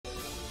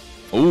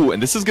Ooh,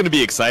 and this is going to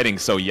be exciting.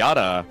 So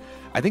Yata,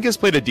 I think, has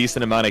played a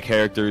decent amount of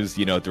characters,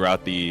 you know,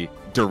 throughout the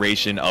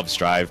duration of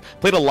Strive.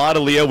 Played a lot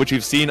of Leo, which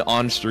we've seen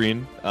on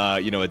stream,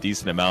 you know, a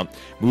decent amount.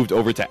 Moved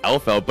over to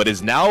Elfel, but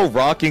is now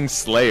rocking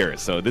Slayer.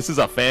 So this is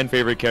a fan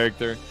favorite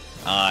character,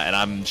 and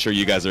I'm sure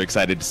you guys are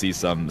excited to see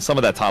some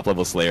of that top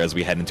level Slayer as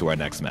we head into our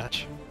next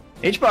match.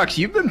 Hbox,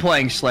 you've been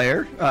playing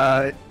Slayer.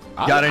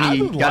 Got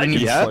any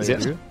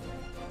tips?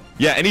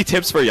 Yeah, any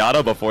tips for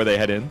Yata before they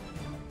head in?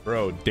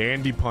 Bro,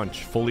 dandy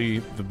punch, fully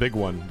the big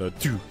one, the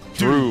two.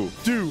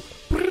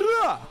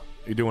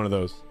 You do one of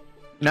those.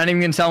 Not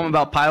even gonna tell him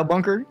about Pile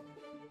Bunker?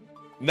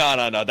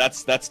 No,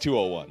 that's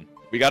 201.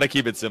 We gotta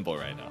keep it simple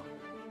right now.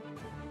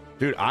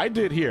 Dude, I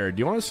did here. Do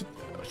you want to?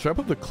 Should I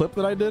put the clip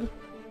that I did?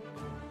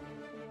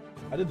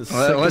 I did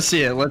the. Let's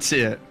see it. Let's see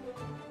it.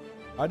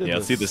 I did. Yeah,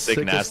 let's see the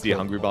sick, nasty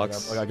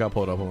Hungrybox. I got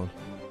pulled up. Hold on.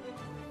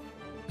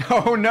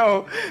 Oh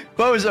no,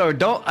 Bozo!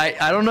 Don't.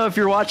 I don't know if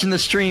you're watching the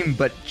stream,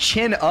 but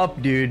chin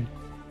up, dude.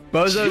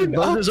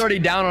 Bozo's already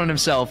down on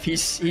himself.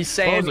 He's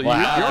saying,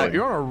 Bozo,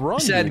 you're on a run.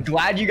 He said, dude.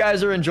 "Glad you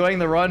guys are enjoying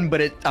the run,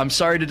 but I'm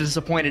sorry to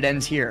disappoint. It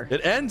ends here."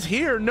 It ends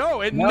here.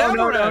 No, it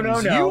never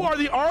ends. No. You are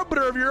the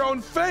arbiter of your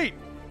own fate.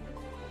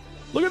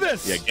 Look at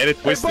this. Yeah, get it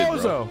twisted, hey,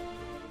 Bozo. bro.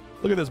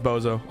 Look at this,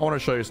 Bozo. I want to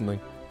show you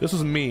something. This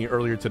was me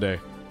earlier today.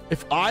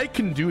 If I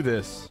can do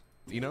this,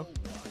 you know,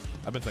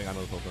 I've been saying I know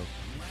this whole time.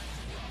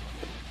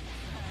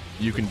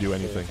 You can do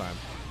anything.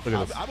 Look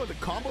at this. I'm with the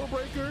combo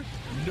breaker.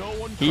 No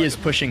one. He is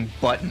pushing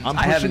buttons.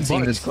 I haven't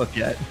seen this clip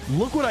yet.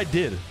 Look what I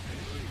did.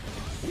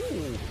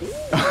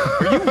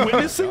 Are you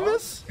witnessing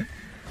this?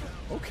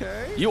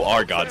 Okay. You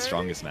are God's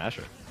strongest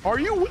smasher. Are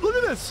you? Look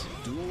at this.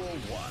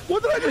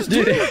 What did I just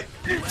do?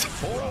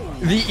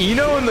 The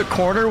Eno in the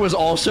corner was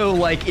also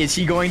like, is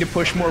he going to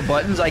push more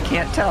buttons? I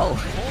can't tell.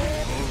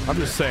 I'm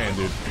just saying,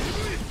 dude.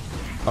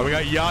 Oh, we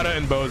got Yata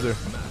and Bozo.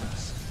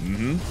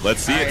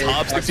 Let's see a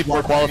top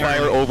 64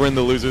 qualifier over in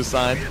the loser's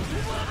side.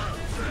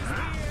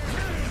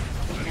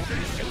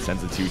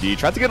 Sends a 2D.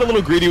 Tried to get a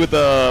little greedy with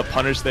the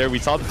punish there. We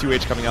saw the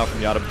 2H coming out from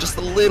Yata, but just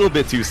a little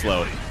bit too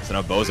slow. So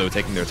now Bozo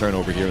taking their turn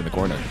over here in the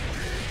corner.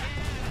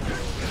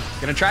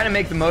 Gonna try to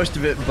make the most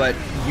of it, but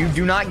you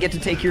do not get to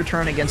take your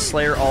turn against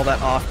Slayer all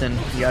that often.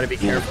 You gotta be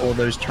careful of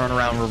those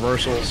turnaround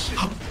reversals.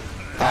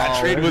 That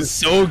trade was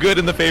so good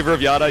in the favor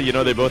of Yata. You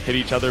know, they both hit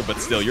each other, but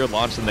still, you're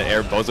launched in the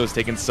air. Bozo's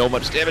taking so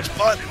much damage,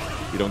 but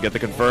you don't get the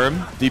confirm.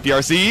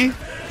 DPRC.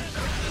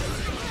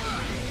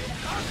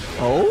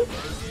 Oh,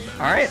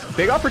 all right.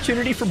 Big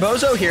opportunity for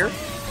Bozo here.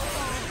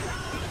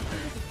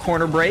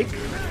 Corner break.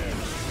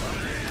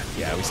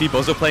 Yeah, we see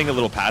Bozo playing a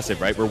little passive,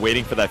 right? We're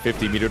waiting for that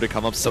 50 meter to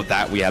come up so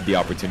that we have the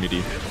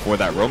opportunity for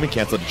that Roman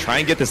cancel to try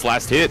and get this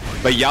last hit.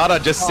 But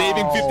Yata just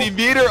saving 50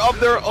 meter of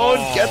their own,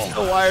 gets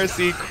the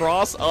YRC,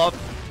 cross up,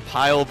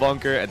 pile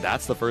bunker, and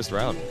that's the first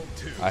round.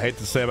 I hate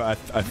to say it, but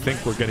I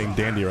think we're getting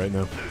dandy right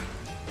now.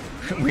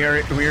 We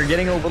are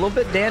getting a little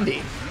bit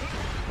dandy.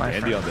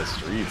 Dandy on the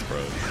streets, bro.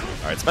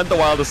 All right, spent the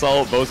wild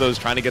assault. Bozo's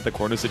trying to get the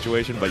corner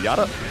situation, but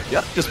Yata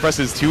just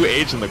presses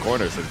 2H in the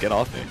corner, says, get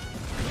off me.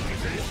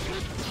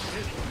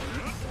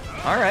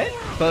 All right,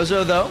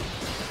 Bozo though.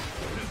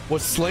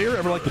 Was Slayer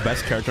ever like the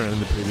best character in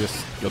the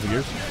previous Guilty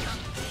Gears?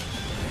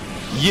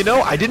 You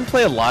know, I didn't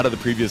play a lot of the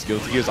previous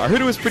Guilty Gears. I heard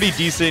it was pretty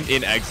decent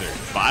in Exert,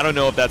 but I don't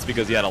know if that's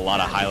because he had a lot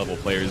of high-level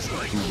players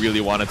who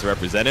really wanted to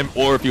represent him,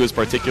 or if he was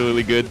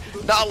particularly good.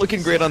 Not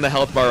looking great on the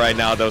health bar right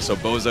now, though, so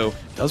Bozo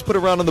does put a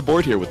round on the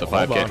board here with the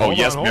 5K. Oh,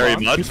 yes, very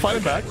much. He's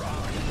fighting back.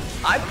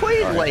 I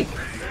played like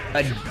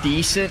a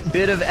decent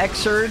bit of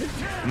Exert,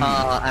 and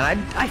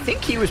I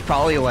think he was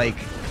probably like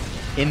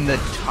in the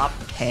top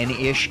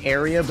 10-ish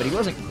area, but he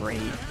wasn't great.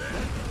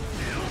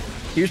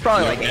 He was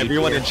probably like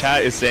everyone in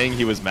chat is saying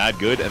he was mad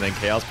good, and then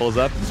Chaos pulls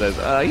up and says,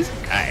 he's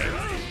okay.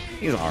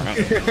 He's all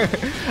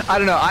right. I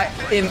don't know.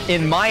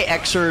 In my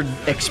Exerd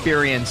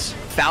experience,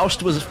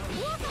 Faust was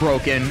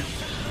broken,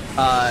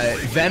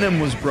 Venom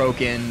was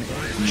broken,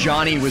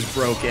 Johnny was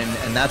broken,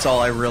 and that's all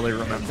I really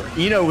remember.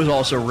 Eno was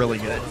also really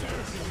good.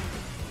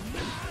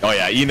 Oh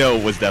yeah, Eno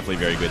was definitely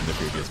very good in the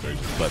previous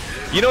version. But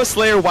you know,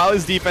 Slayer, while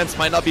his defense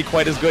might not be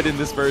quite as good in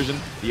this version,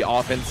 the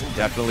offense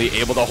definitely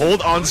able to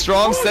hold on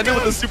strong. Send it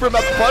with the super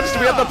meth punch. Do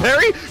we have the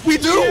parry? We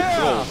do!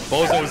 Yeah.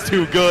 Bozo's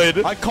too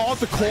good. I call it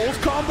the Coles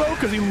combo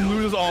because he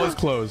loses all his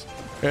clothes.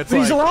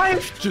 He's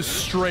alive! Just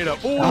straight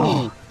up.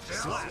 Ooh.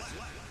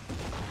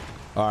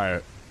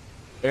 Alright.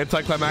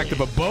 Anticlimactic,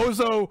 but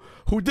Bozo,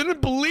 who didn't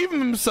believe in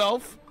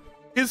himself,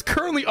 is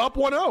currently up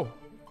 1-0.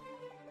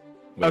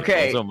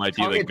 Okay, Bozo might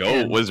be the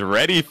GOAT. Was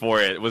ready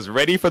for it. Was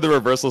ready for the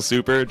reversal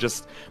super.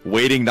 Just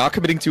waiting, not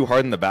committing too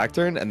hard in the back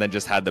turn, and then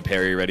just had the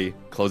parry ready.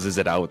 Closes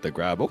it out with the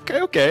grab.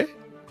 Okay.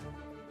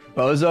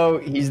 Bozo,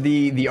 he's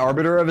the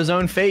arbiter of his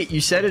own fate. You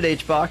said it,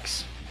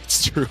 Hbox.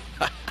 It's true.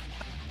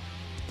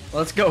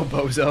 Let's go,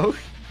 Bozo.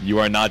 You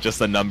are not just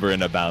a number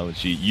in a balance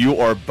sheet. You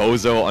are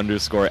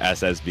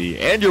Bozo_SSB,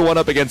 and you're one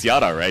up against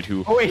Yata, right?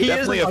 Who he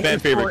definitely is a fan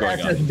favorite going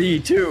SSB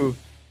on. too.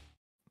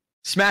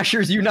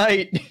 Smashers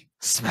unite.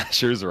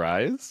 Smashers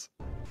rise.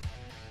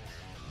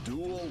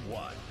 Duel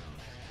 1.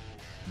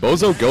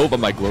 Bozo go, but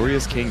my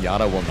glorious king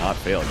Yata will not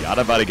fail. Yata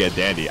about to get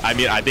dandy. I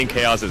mean, I think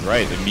Chaos is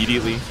right.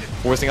 Immediately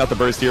forcing out the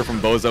burst here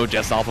from Bozo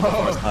just off of the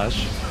force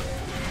slash.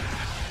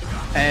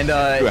 And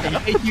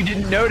in case you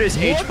didn't notice,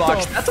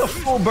 Hbox, that's a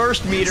full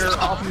burst meter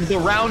off of the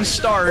round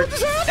start.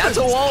 That's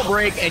a wall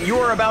break, and you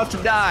are about to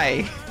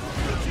die.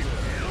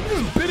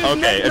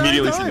 Okay,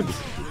 immediately see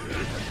this.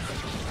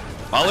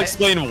 I'll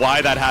explain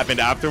why that happened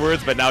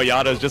afterwards, but now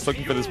Yata is just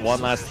looking for this one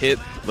last hit.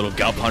 Little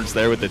gut punch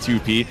there with the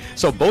 2P.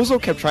 So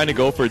Bozo kept trying to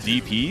go for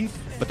DP,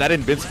 but that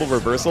invincible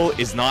reversal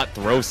is not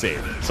throw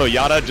safe. So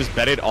Yata just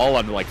bet it all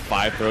on like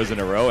 5 throws in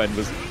a row and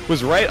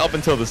was right up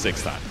until the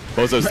 6th time.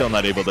 Bozo's still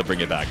not able to bring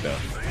it back though.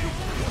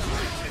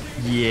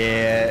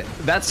 Yeah,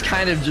 that's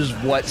kind of just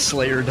what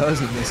Slayer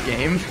does in this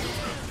game.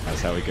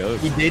 That's how he goes.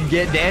 He did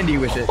get dandy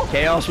with it.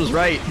 Chaos was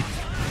right.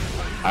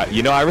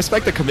 You know, I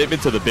respect the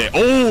commitment to the bit.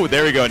 Oh,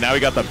 there we go. Now we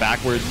got the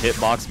backwards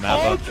hitbox map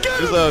up.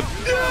 There's a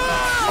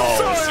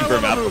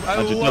super map up.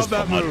 I love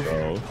that move.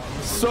 Bro.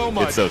 So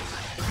much. It's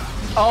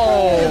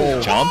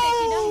a jump.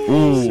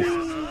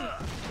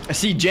 Ooh.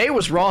 See, Jay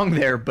was wrong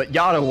there, but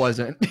Yata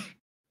wasn't.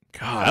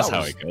 God, that's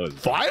how it goes.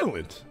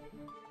 Violent.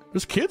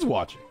 There's kids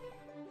watching.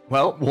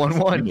 Well,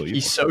 1-1.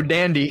 He's so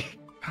dandy.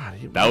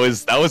 God, that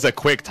was a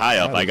quick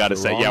tie-up, I gotta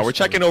say. Yeah, we're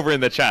checking over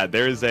in the chat.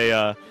 There's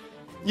a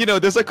you know,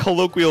 there's a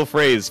colloquial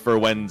phrase for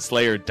when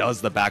Slayer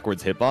does the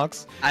backwards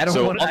hitbox. I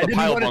didn't want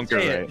to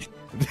say it.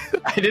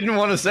 I didn't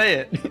want to say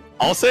it.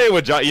 I'll say it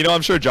with you know,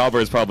 I'm sure Jobber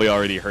has probably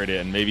already heard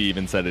it and maybe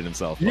even said it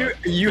himself.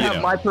 You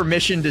have my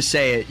permission to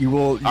say it. You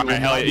will.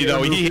 You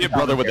know, he hit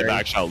brother with the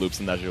back shot loops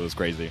and that shit was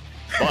crazy.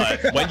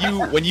 But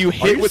when you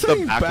hit with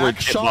the backward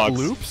hitbox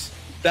loops.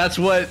 That's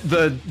what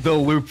the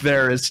loop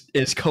there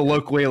is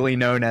colloquially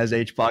known as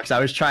Hbox. I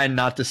was trying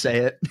not to say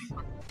it.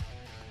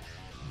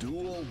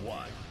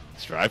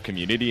 Strive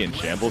community in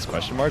shambles ?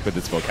 With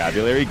its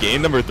vocabulary.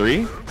 Game number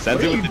 3.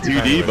 Sent it with the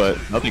 2D, but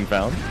nothing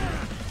found.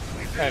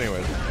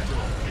 Anyways.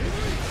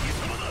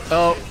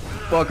 Oh,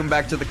 welcome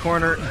back to the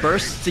corner.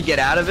 Bursts to get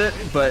out of it,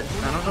 but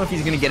I don't know if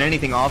he's going to get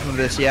anything off of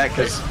this yet,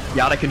 because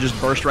Yata can just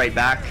burst right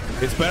back.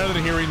 It's better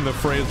than hearing the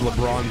phrase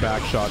LeBron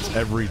back shots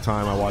every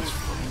time I watch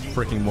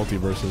freaking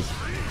multiverses.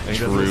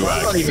 True.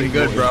 That's not even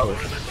good, bro.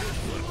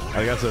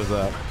 I guess there's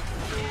that.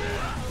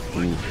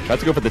 Ooh. Tried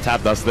to go for the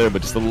tap dust there,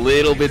 but just a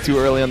little bit too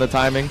early on the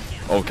timing.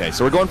 Okay,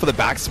 so we're going for the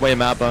back sway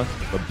mappa,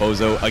 but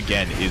Bozo,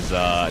 again, is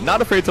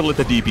not afraid to let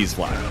the DPs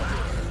fly.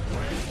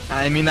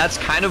 I mean, that's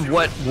kind of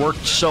what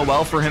worked so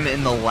well for him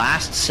in the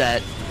last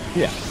set.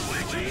 Yeah.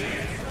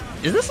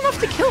 Is this enough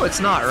to kill? It's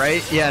not,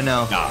 right? Yeah,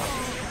 no. Nah.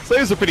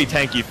 Slayer's a pretty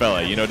tanky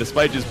fella, you know,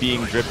 despite just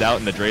being dripped out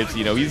in the drapes.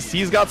 You know,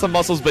 he's got some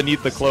muscles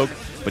beneath the cloak,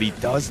 but he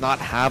does not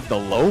have the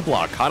low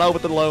block. Caught out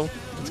with the low.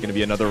 It's going to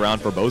be another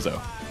round for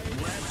Bozo.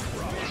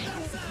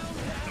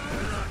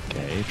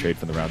 Okay, trade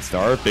from the round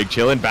star. Big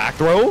chillin', back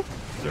throw.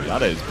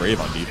 Yata is brave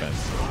on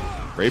defense.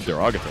 Brave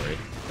derogatory.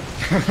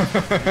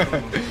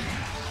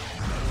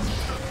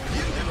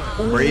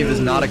 Brave is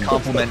not a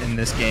compliment in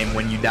this game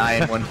when you die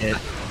in one hit.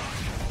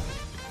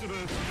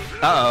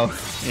 Uh-oh.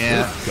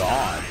 Yeah. Good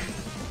God.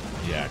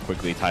 Yeah,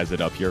 quickly ties it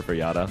up here for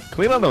Yata.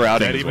 Clean on the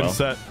routing as well.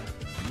 Set.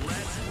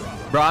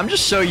 Bro, I'm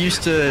just so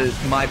used to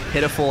my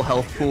pitiful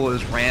health pool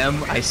as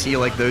Ram. I see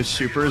like those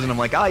supers and I'm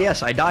like, ah,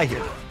 yes, I die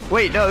here.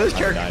 Wait, no, this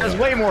character has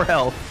way more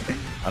health.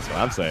 That's what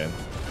I'm saying.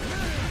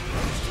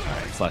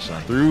 Alright, slashing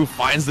on through.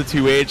 Finds the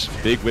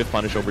 2H. Big whip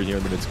punish over here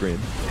in the mid screen.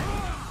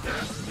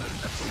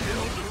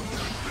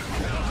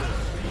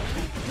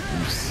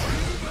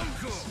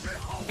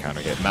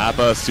 Counter hit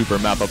Mappa. Super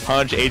Mappa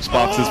punch.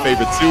 Hbox's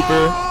favorite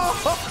super.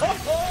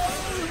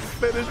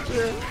 Finish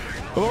here.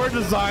 Whoever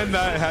designed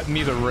that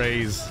need a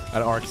raise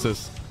at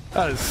Arxis.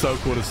 That is so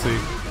cool to see.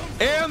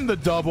 And the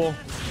double.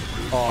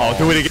 Oh,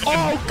 do it again.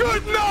 Oh,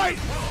 good night.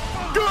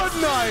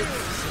 Good night.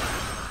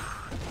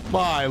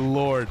 My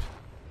lord.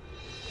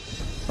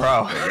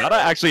 Bro. Yata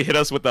actually hit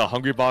us with the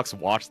Hungrybox,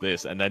 watch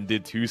this, and then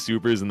did 2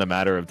 supers in the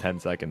matter of 10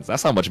 seconds.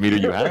 That's how much meter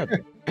you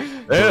had.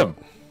 Damn.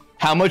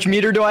 How much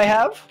meter do I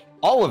have?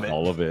 All of it.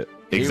 All of it.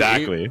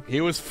 Exactly.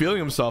 He was feeling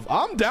himself.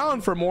 I'm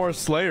down for more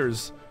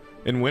Slayers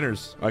in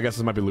winners. I guess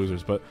this might be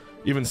losers, but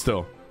even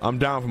still, I'm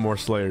down for more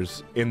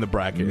Slayers in the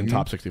bracket in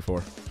top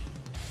 64.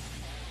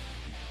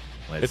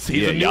 Let's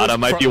see. Yata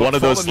might be one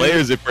of those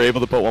Slayers if we're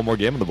able to put one more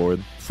game on the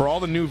board. For all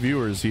the new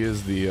viewers, he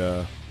is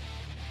the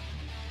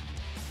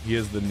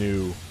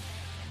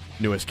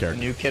newest character.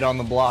 New kid on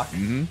the block.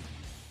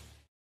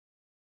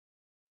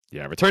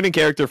 Yeah, returning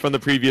character from the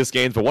previous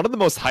games, but one of the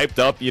most hyped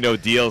up, you know,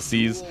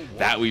 DLCs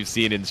that we've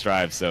seen in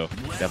Strive. So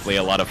definitely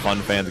a lot of fun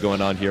fans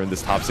going on here in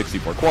this top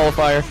 64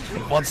 qualifier.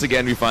 And once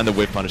again, we find the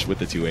whip punish with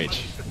the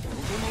 2H.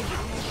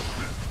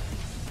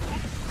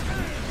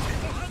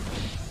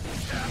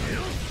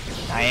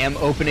 I am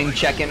opening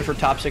check-in for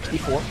top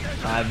 64.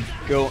 I've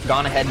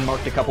gone ahead and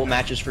marked a couple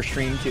matches for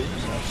stream too.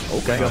 So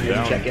okay, go ahead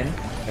and check in.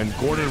 And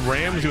Gordon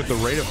rams you at the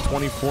rate of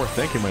 24.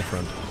 Thank you, my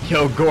friend.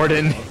 Yo,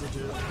 Gordon.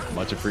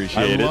 Much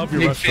appreciated. I love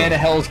your Big restaurant. fan of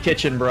Hell's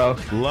Kitchen, bro.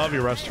 Love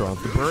your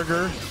restaurant. The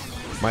burger,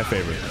 my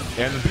favorite.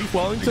 And the beef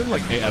Wellington,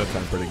 like 8 out of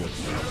 10, pretty good.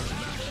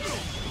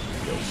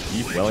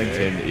 Keith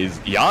Wellington is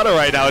Yata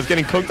right now. Is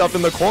getting cooked up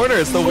in the corner.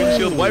 It's the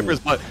windshield wipers,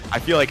 but I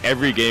feel like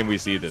every game we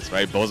see this,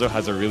 right? Bozo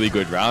has a really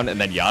good round, and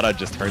then Yata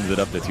just turns it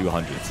up to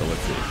 200. So let's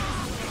see.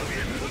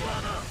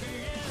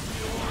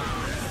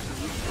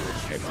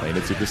 Okay, playing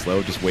it super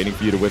slow, just waiting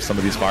for you to whiff some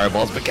of these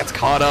fireballs, but gets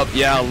caught up.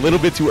 Yeah, a little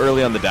bit too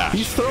early on the dash.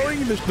 He's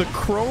throwing the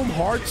Chrome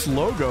Hearts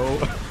logo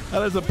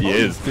at his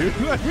opponents, dude.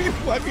 I mean,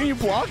 why can you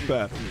block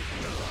that?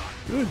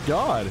 Good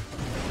God.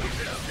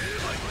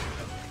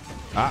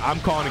 I'm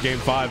calling a game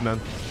 5, man.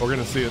 We're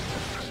gonna see it.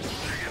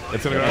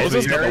 It's gonna go.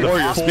 Bozo's got the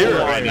warrior spirit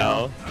right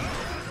now.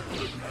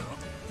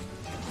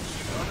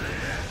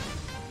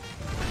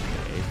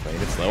 Okay,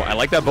 playing it slow. I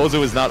like that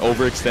Bozo is not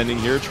overextending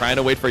here, trying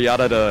to wait for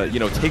Yata to, you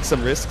know, take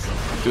some risks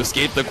to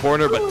escape the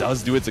corner, but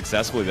does do it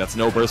successfully. That's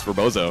no burst for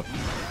Bozo.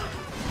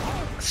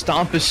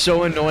 Stomp is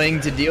so annoying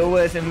to deal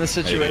with in this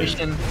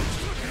situation.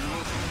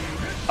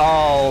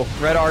 Oh,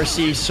 red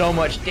RC, so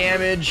much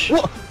damage.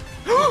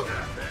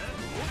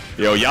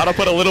 Yo, Yata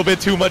put a little bit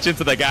too much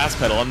into the gas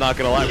pedal. I'm not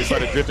gonna lie, we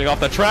started drifting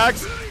off the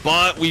tracks,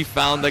 but we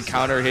found the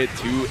counter hit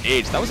to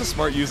H. That was a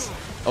smart use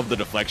of the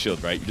deflect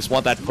shield, right? You just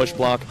want that push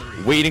block,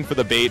 waiting for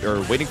the bait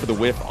or waiting for the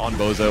whiff on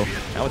Bozo.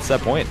 Now it's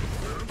set point.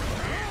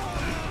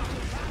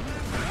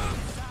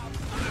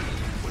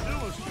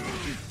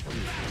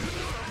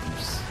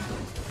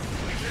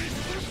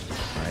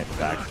 Alright,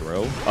 back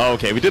throw. Oh,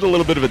 okay, we did a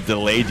little bit of a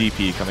delay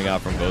DP coming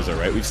out from Bozo,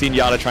 right? We've seen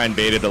Yata try and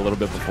bait it a little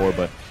bit before,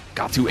 but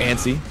got too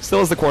antsy. Still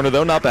has the corner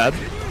though, not bad.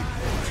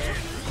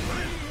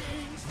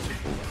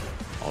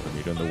 All the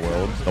meter in the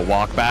world. The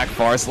walk back,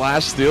 far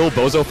slash still.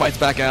 Bozo fights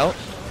back out.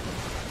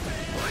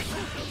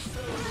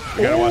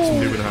 You gotta watch some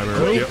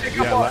Nubenheimer.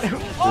 Yeah,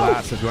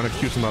 last if you want to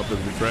cue some up this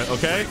week, right?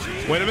 Okay,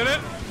 wait a minute.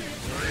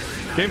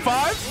 Game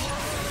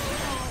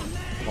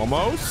 5.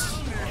 Almost.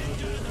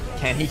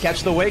 Can he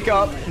catch the wake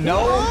up?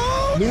 No.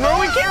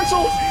 No, he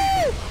cancels.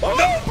 Oh,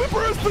 no.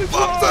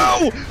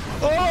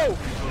 Oh.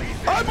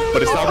 I believe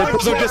But it's not Red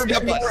Bozo just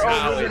kept more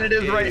over than it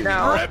is right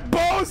now. Red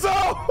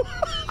Bozo!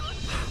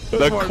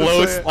 The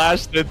close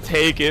slash to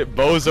take it.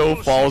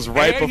 Bozo falls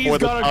right and before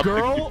the got top a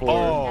girl? 64.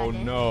 Oh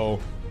no.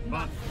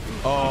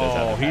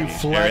 Oh, he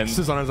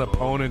flexes on his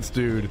opponents,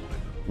 dude.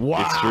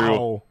 Wow. It's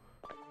true.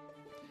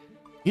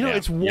 You know, Yeah,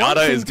 it's one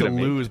Yata thing is to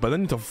gonna lose, but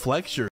then to flex your